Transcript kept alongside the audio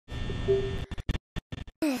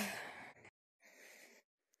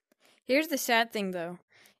Here's the sad thing, though.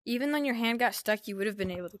 Even when your hand got stuck, you would have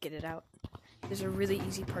been able to get it out. There's a really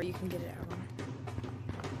easy part you can get it out on.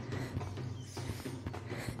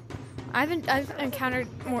 I've encountered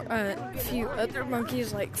a few other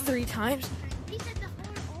monkeys like 3 times.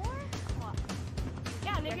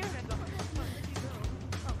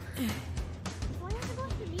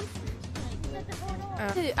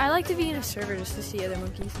 I like to be in a server just to see other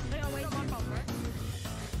monkeys.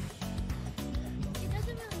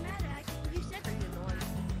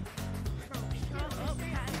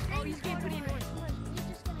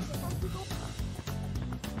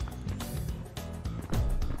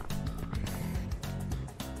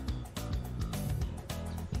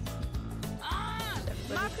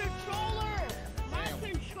 My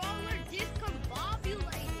controller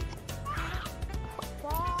discombobulated.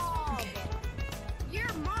 Bob. Okay.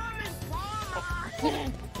 Your mom is Bob. Oh,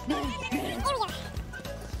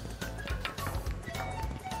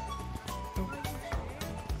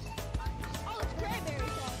 it's cranberry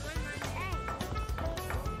sauce.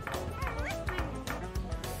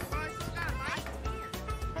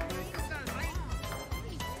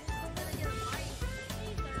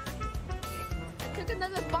 I took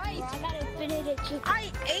another bite. I gotta finish it.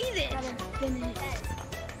 I ate it. I gotta finish it.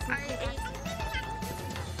 I ate it.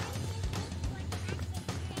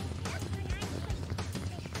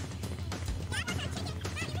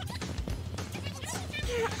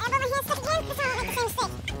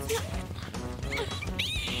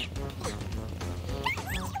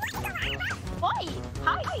 Wait,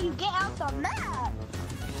 how do you get out the map?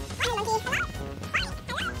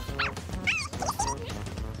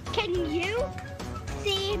 Can you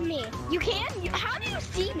see me? You can? How do you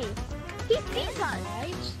see me? He sees us.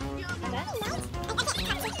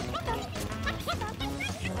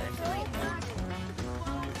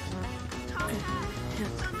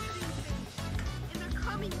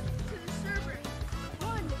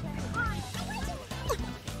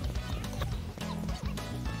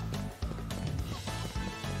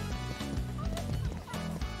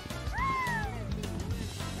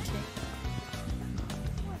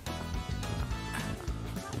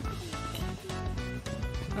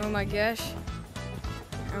 Oh my gosh.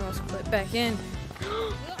 I almost put it back in.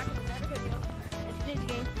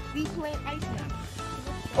 We play ice now.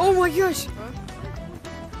 Oh my gosh!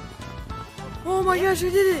 Oh my gosh, I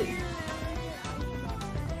did it!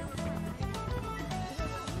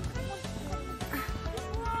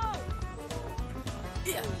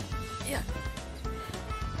 Yeah, yeah.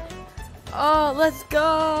 Oh, let's go! I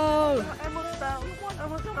almost fell. I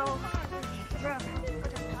almost fell.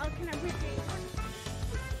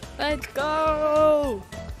 Let's go!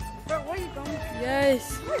 Bro, where are you going?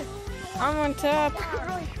 Yes! I'm on top!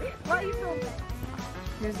 Why are you filming?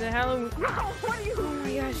 Here's the Halloween. No, what are you? Oh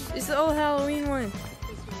my gosh, it's the old Halloween one.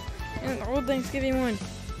 And the old Thanksgiving one.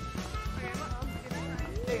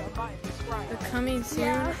 They're coming soon.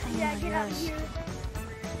 Yeah, Oh yeah, my get out of gosh. here.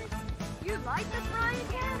 You like the frying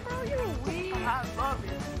pan, bro? You're weird. I love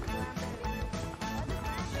it.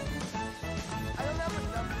 I don't know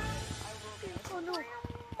what's up. Oh no.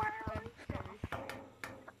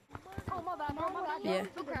 Oh, my bad, my bad. Yeah.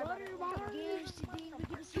 Don't cry about it.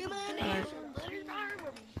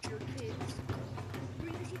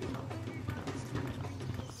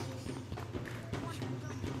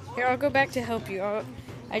 Here, I'll go back to help you.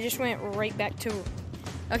 I just went right back to...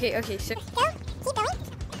 Okay, so... Go, keep going.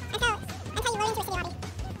 Until you load into a city lobby.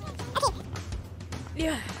 Okay.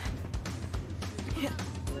 Yeah. Yeah.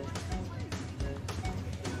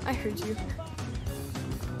 I heard you.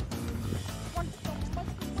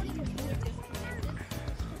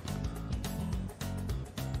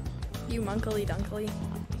 You munkly dunkly.